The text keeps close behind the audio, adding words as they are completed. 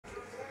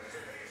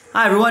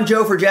Hi everyone,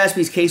 Joe for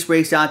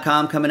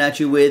JaspysCaseBreaks.com coming at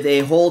you with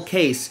a whole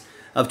case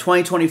of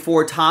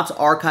 2024 Topps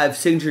Archive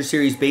Signature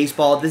Series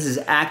Baseball. This is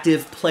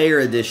Active Player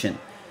Edition.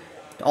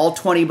 All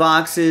 20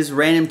 boxes,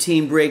 random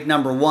team break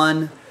number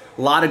 1.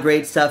 A lot of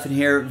great stuff in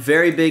here.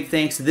 Very big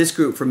thanks to this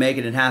group for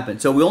making it happen.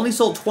 So we only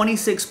sold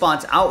 26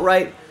 spots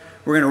outright.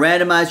 We're going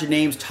to randomize your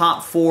names.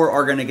 Top 4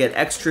 are going to get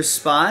extra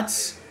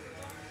spots.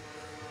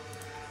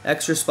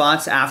 Extra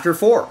spots after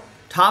 4.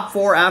 Top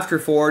 4 after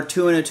 4,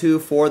 2 and a 2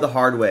 for the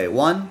hard way.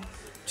 1,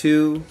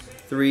 2,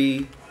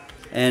 3,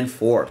 and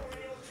 4.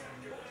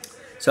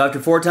 So after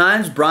 4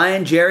 times,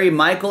 Brian, Jerry,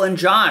 Michael, and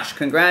Josh.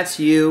 Congrats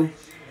to you.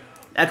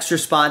 Extra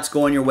spots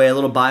going your way. A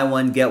little buy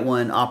one, get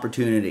one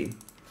opportunity.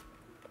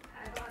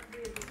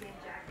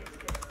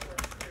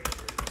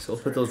 So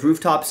we'll put those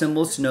rooftop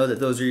symbols to know that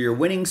those are your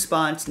winning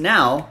spots.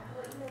 Now,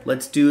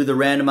 let's do the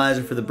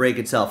randomizer for the break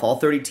itself. All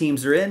 30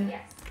 teams are in.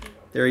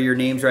 There are your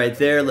names right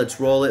there. Let's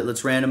roll it.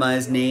 Let's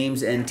randomize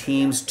names and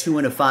teams 2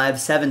 and a 5,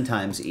 7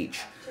 times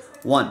each.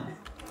 1,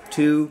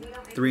 2,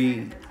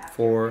 3,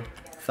 4,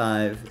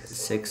 5,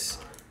 6,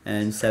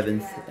 and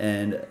 7th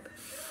and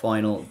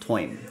final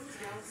time.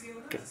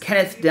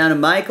 Kenneth down to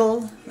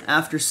Michael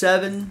after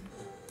 7.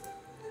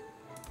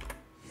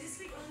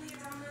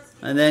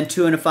 And then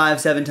 2 and a 5,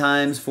 7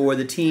 times for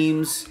the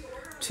teams.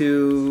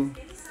 2,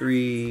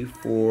 3,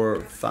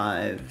 4,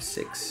 5,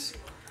 6,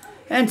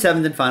 and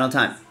 7th and final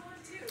time.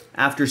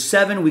 After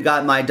 7, we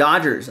got my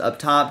Dodgers up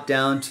top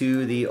down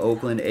to the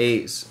Oakland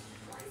A's.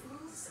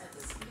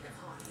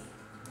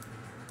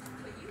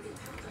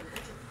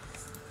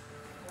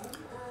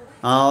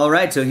 All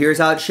right, so here's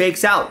how it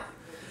shakes out.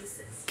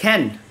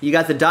 Ken, you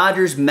got the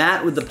Dodgers,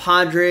 Matt with the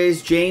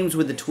Padres, James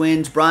with the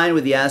Twins, Brian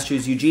with the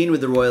Astros, Eugene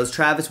with the Royals,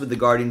 Travis with the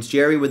Guardians,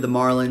 Jerry with the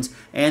Marlins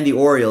and the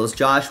Orioles,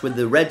 Josh with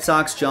the Red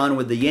Sox, John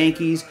with the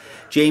Yankees,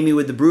 Jamie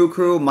with the Brew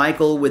Crew,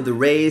 Michael with the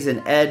Rays,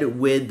 and Ed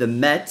with the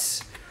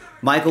Mets.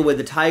 Michael with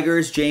the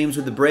Tigers, James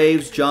with the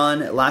Braves,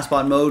 John, Last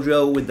Spot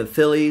Mojo with the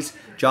Phillies,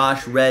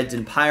 Josh, Reds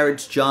and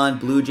Pirates, John,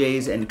 Blue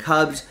Jays and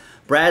Cubs,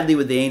 Bradley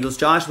with the Angels,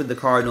 Josh with the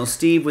Cardinals,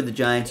 Steve with the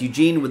Giants,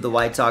 Eugene with the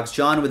White Sox,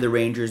 John with the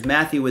Rangers,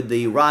 Matthew with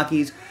the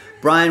Rockies,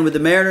 Brian with the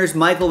Mariners,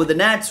 Michael with the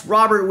Nets,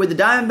 Robert with the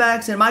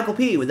Diamondbacks, and Michael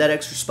P. with that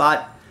extra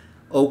spot,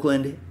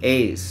 Oakland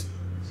A's.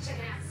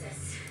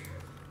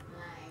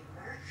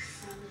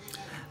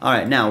 All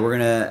right, now we're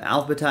going to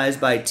alphabetize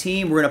by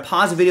team. We're going to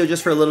pause the video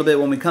just for a little bit.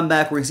 When we come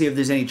back, we're going to see if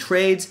there's any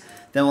trades.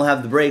 Then we'll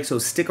have the break, so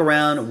stick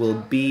around. We'll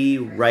be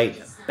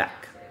right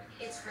back.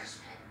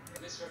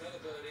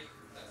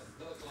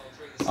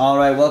 All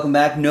right, welcome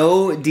back.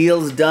 No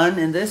deals done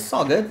in this. It's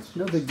all good.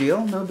 No big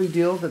deal. No big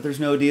deal that there's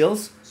no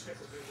deals.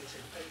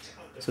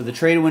 So the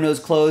trade window is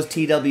closed,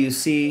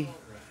 TWC.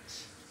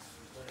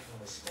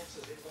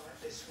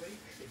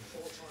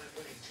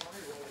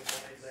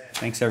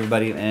 Thanks,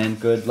 everybody, and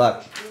good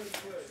luck.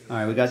 All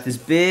right, we got this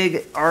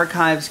big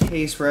archives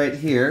case right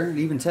here. It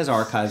even says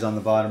archives on the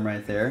bottom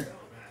right there.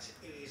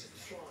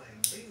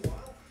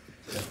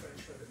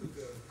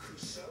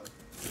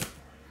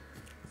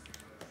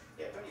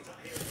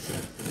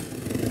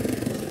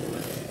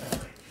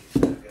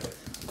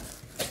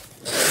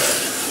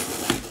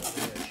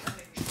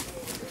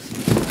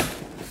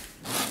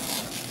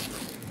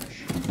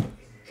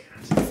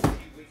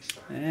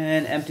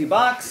 And empty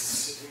box.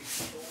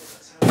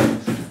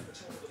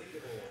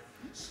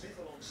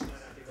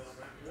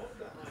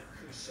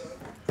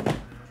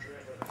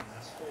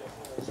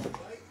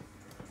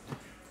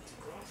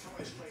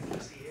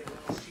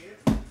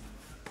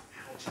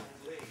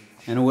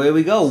 And away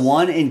we go.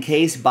 1 in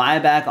case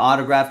buyback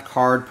autographed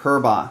card per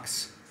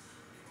box.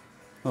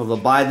 Well, they'll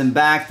buy them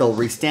back, they'll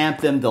restamp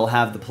them, they'll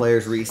have the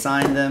players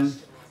re-sign them,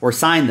 or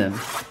sign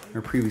them,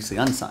 or previously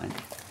unsigned.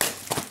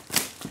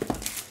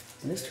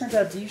 And this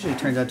usually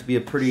turns out to be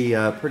a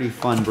pretty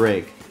fun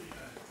break.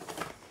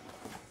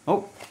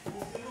 Oh.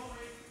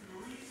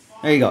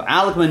 There you go.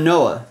 Alec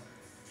Manoah,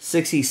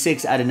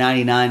 66 out of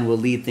 99 will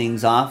lead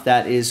things off.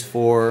 That is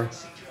for,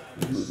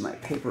 move my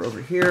paper over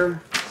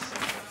here.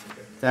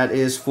 That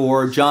is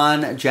for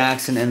John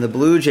Jackson and the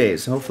Blue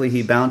Jays. Hopefully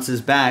he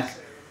bounces back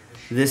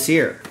this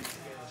year.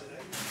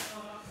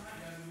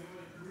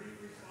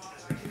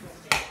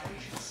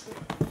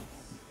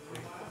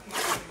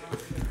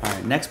 All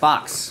right, next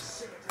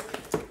box.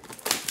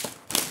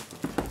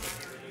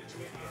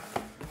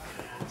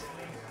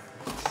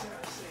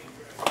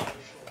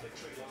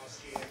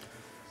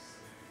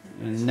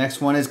 And the next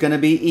one is going to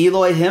be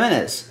Eloy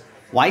Jimenez,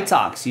 White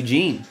Sox,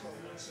 Eugene.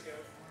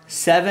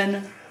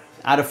 7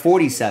 out of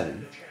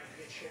 47.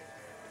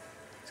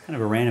 It's kind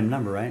of a random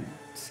number, right?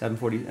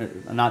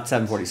 740, not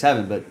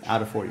 747, but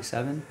out of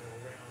 47.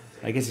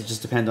 I guess it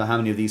just depends on how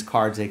many of these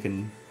cards they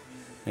can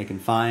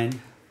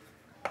find.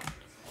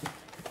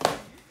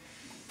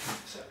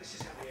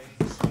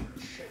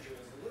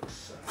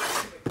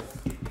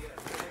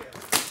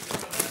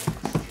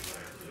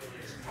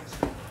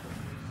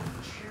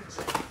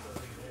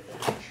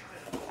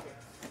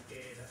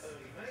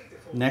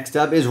 Next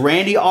up is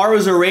Randy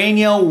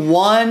Arozarena,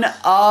 1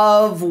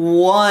 of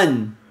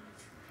 1.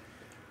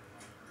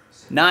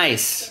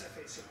 Nice.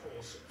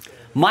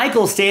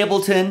 Michael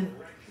Stapleton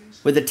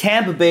with the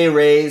Tampa Bay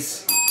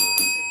Rays.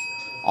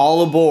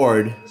 All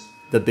aboard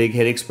the Big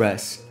Hit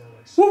Express.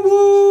 Woo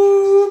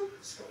woo!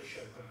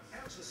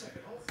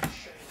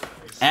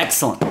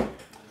 Excellent.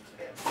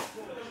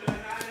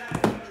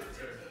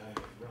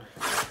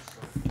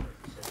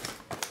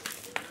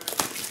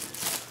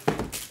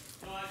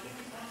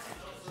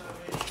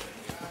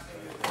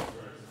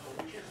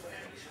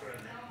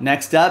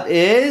 Next up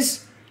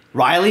is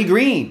Riley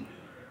Green.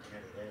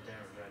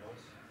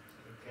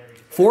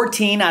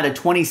 14 out of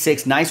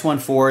 26. Nice one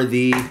for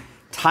the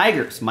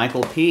Tigers.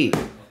 Michael P.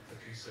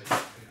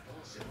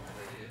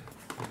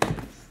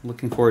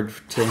 Looking forward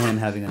to him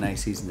having a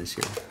nice season this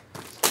year.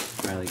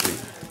 Riley Green.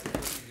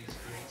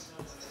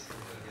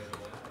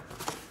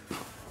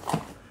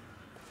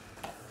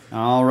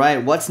 All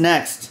right, what's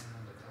next?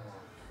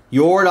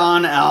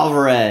 Yordan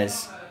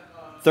Alvarez.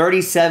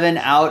 37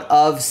 out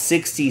of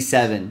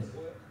 67.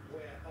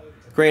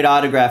 Great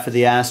autograph for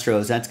the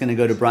Astros. That's going to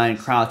go to Brian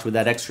Crouch with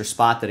that extra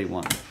spot that he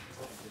won.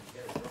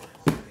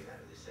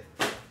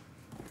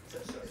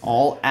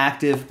 All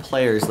active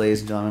players,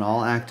 ladies and gentlemen.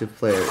 All active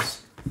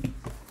players.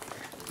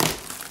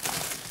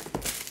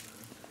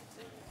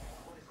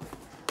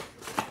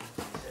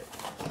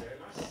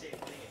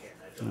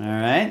 All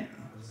right.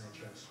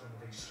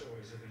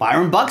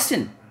 Byron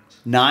Buxton.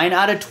 9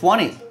 out of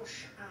 20.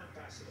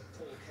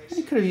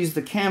 He could have used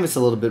the canvas a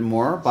little bit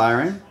more,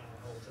 Byron.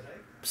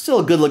 Still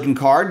a good-looking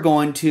card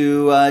going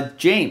to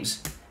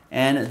James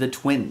and the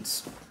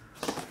Twins.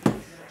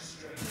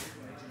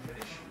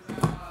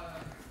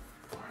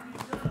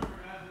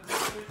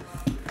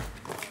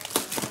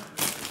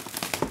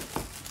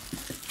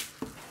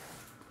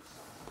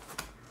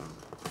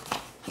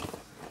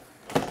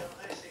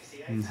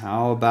 And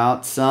how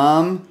about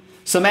some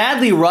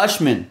Adley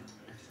Rutschman?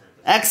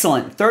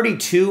 Excellent.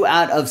 32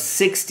 out of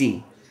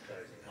 60.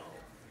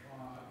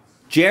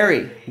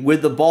 Jerry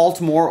with the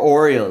Baltimore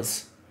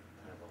Orioles.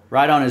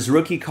 Right on his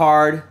rookie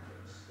card.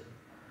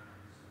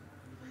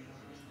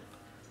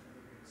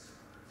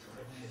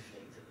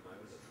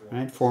 All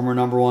right, former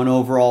 #1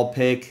 overall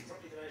pick.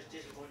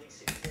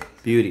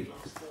 Beauty.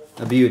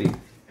 A beauty.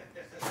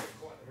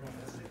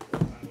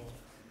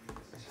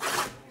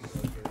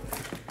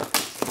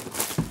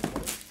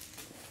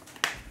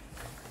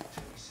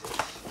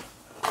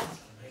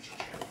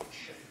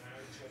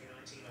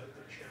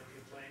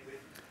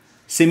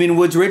 Simeon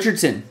Woods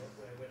Richardson.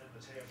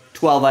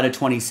 12 out of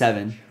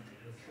 27.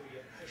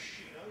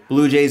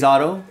 Blue Jays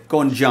auto,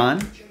 going to John.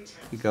 Here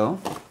you go.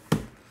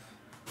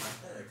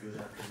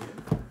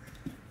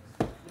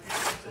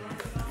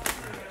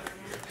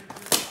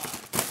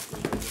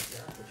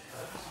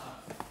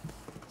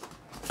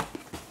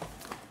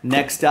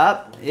 Next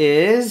up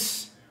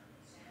is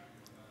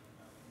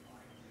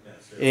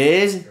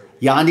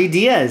Yandy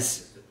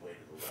Diaz.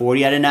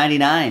 40 out of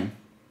 99.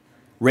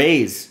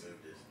 Rays.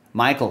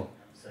 Michael.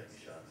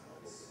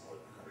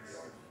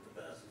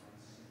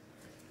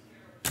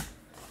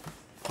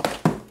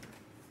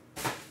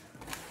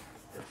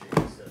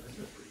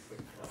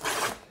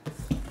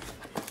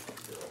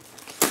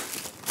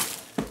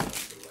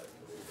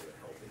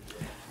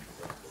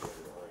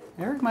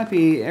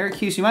 Eric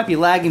Hughes, you might be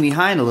lagging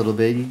behind a little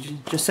bit. You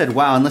just said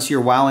wow, unless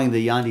you're wowing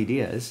the Yandy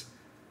Diaz.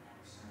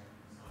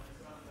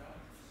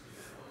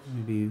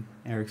 Maybe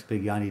Eric's a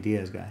big Yandy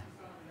Diaz guy.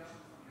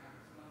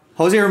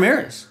 Jose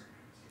Ramirez.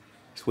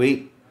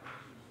 Sweet.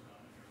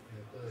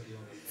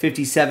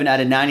 57 out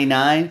of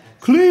 99.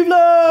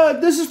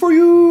 Cleveland, this is for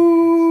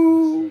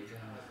you.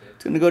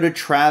 It's going to go to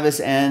Travis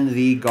and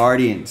the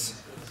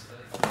Guardians.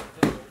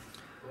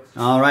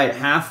 All right,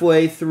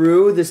 halfway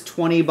through this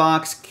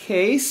 20-box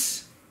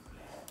case.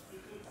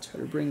 Try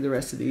to bring the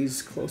rest of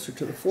these closer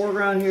to the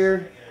foreground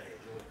here.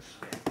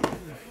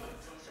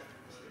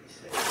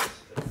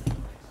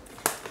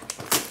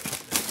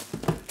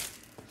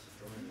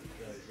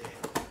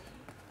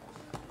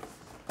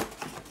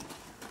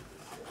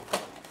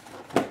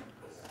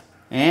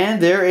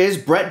 And there is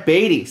Brett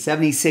Beatty,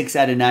 76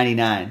 out of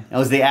 99. That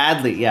was the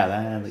Adley. Yeah,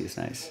 that Adley is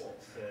nice.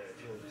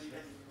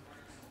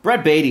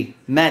 Brett Beatty,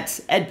 Mets,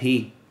 Ed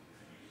P.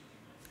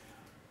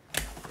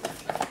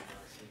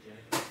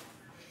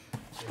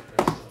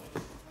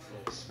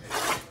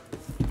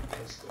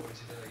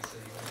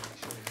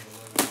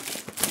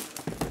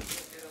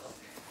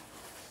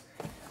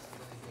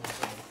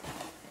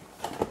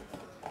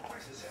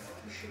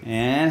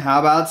 And how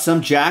about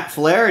some Jack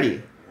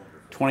Flaherty?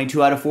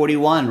 22 out of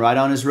 41, right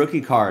on his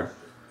rookie card.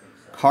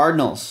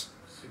 Cardinals,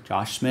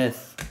 Josh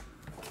Smith.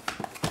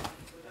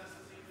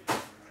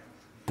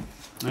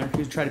 Eric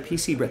Hughes tried a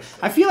PC break.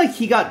 I feel like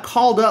he got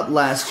called up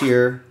last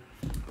year,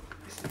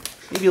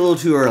 maybe a little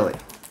too early. I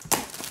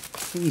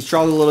think he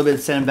struggled a little bit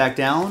to send him back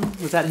down.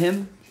 Was that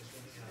him?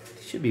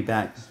 He should be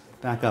back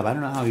up. I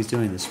don't know how he's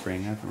doing this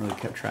spring. I haven't really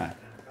kept track.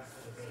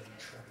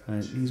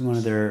 But he's one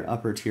of their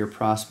upper tier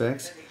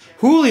prospects.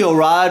 Julio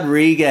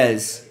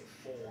Rodriguez,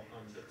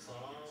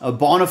 a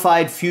bona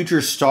fide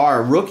future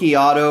star, rookie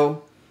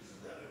auto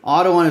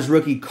on his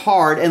rookie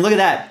card, and look at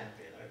that.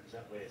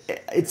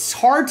 It's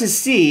hard to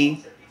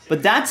see,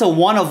 but that's a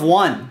 1 of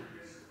 1.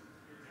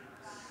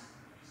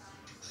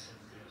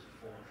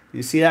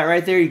 You see that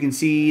right there? You can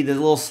see the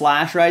little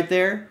slash right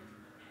there.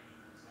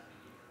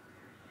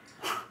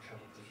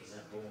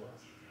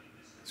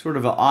 Sort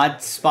of an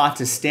odd spot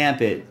to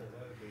stamp it.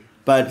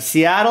 But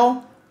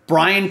Seattle,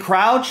 Brian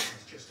Crouch,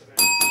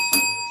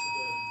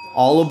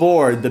 all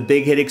aboard the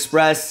Big Hit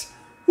Express.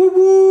 Woo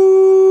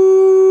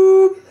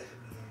woo!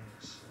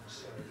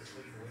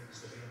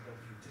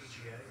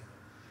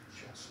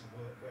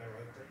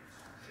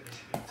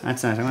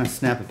 That's nice. I'm going to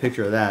snap a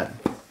picture of that.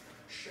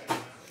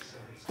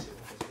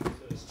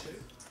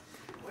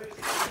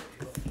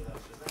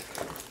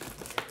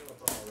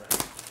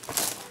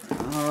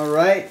 All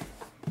right.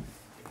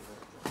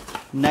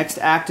 Next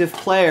active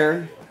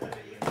player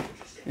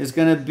is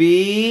going to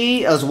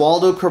be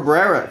Oswaldo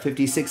Cabrera,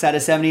 56 out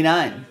of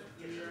 79.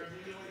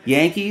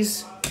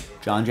 Yankees,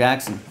 John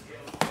Jackson.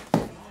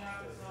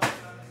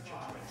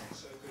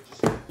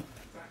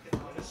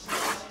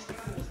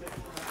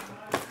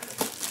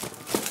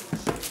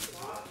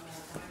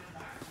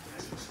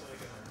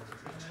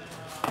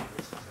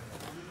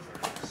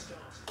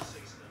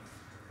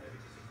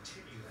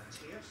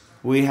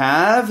 We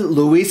have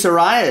Luis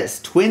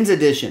Arias, Twins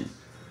edition.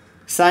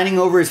 Signing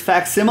over his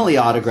facsimile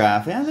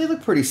autograph. Yeah, they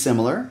look pretty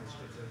similar.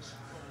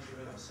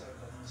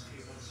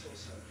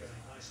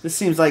 This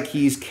seems like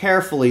he's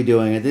carefully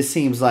doing it. This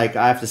seems like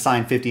I have to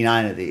sign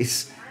 59 of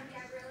these.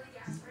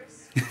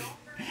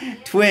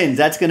 Twins,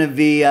 that's going to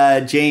be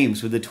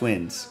James with the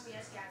Twins.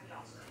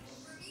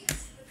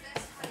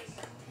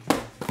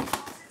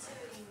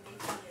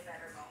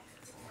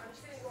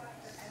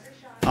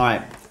 All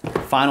right,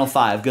 final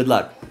 5. Good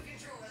luck.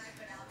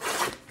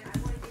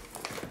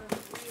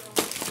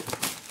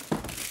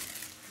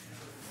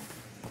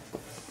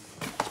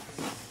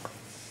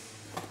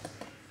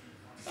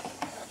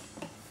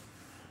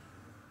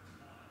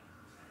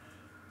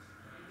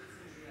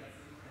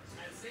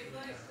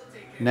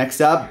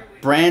 Next up,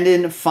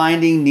 Brandon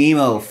Finding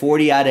Nemo,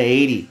 40 out of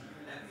 80.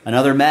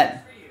 Another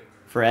Met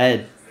for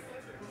Ed.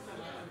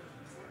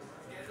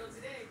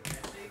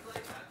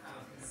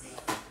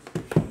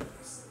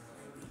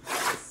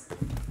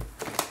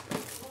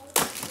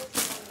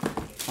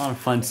 A lot of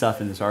fun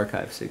stuff in this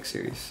Archive 6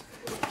 series,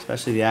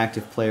 especially the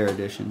active player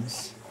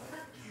editions.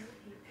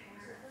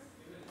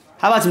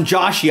 How about some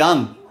Josh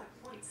Young?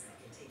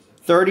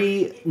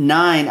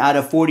 39 out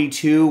of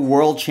 42,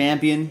 world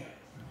champion.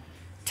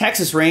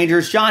 Texas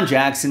Rangers, John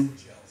Jackson.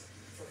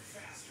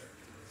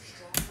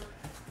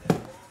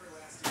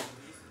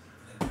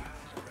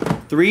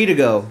 Three to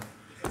go.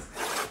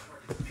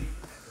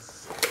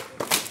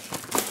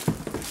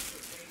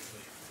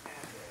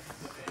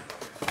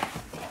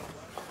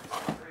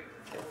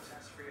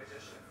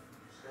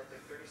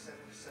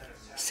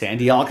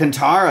 Sandy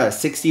Alcantara,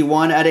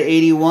 61 out of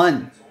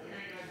 81.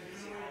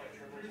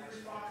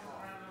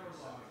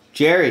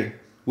 Jerry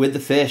with the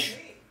fish.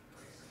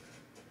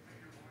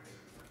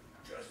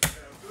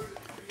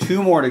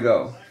 2 more to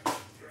go.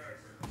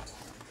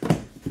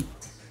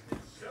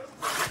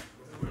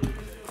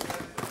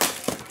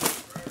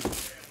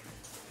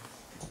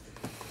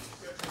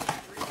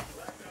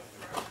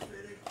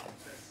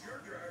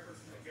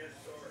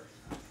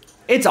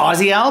 It's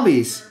Ozzie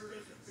Albies.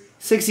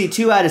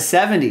 62 out of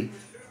 70.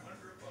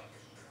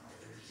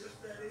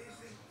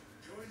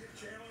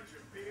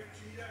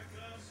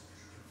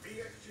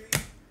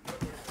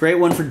 Great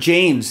one for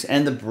James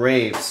and the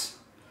Braves.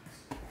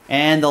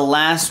 And the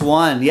last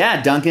one.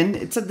 Yeah, Duncan.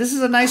 This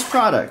is a nice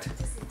product.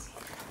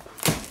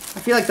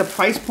 I feel like the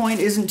price point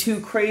isn't too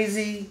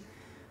crazy.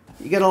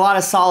 You get a lot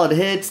of solid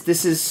hits.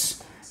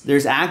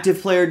 There's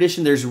active player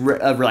edition. There's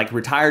like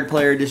retired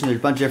player edition. There's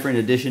a bunch of different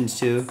editions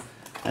too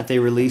that they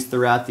release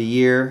throughout the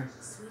year.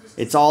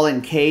 It's all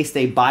in case.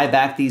 They buy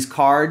back these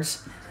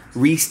cards,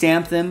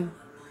 restamp them,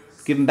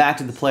 give them back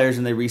to the players,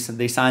 and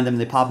they sign them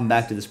and they pop them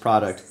back to this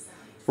product.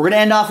 We're going to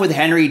end off with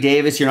Henry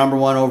Davis, your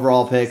 #1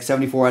 overall pick,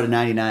 74 out of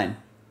 99.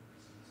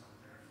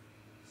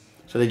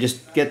 So they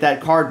just get that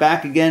card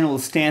back again. We'll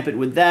stamp it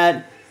with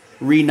that,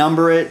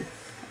 renumber it,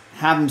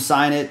 have them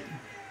sign it.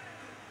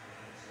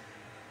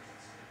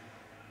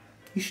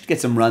 You should get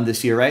some run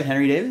this year, right,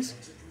 Henry Davis?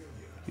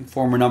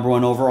 Former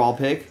 #1 overall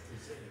pick.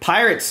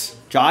 Pirates,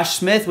 Josh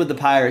Smith with the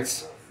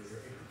Pirates.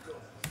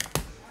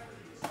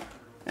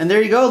 And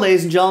there you go,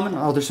 ladies and gentlemen.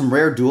 Oh, there's some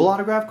rare dual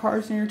autograph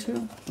cards in here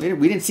too.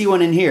 We didn't see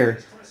one in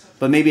here,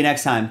 but maybe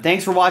next time.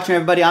 Thanks for watching,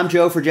 everybody. I'm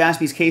Joe for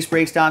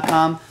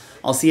JaspysCaseBreaks.com.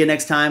 I'll see you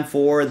next time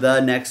for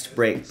the next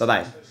break.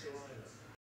 Bye-bye.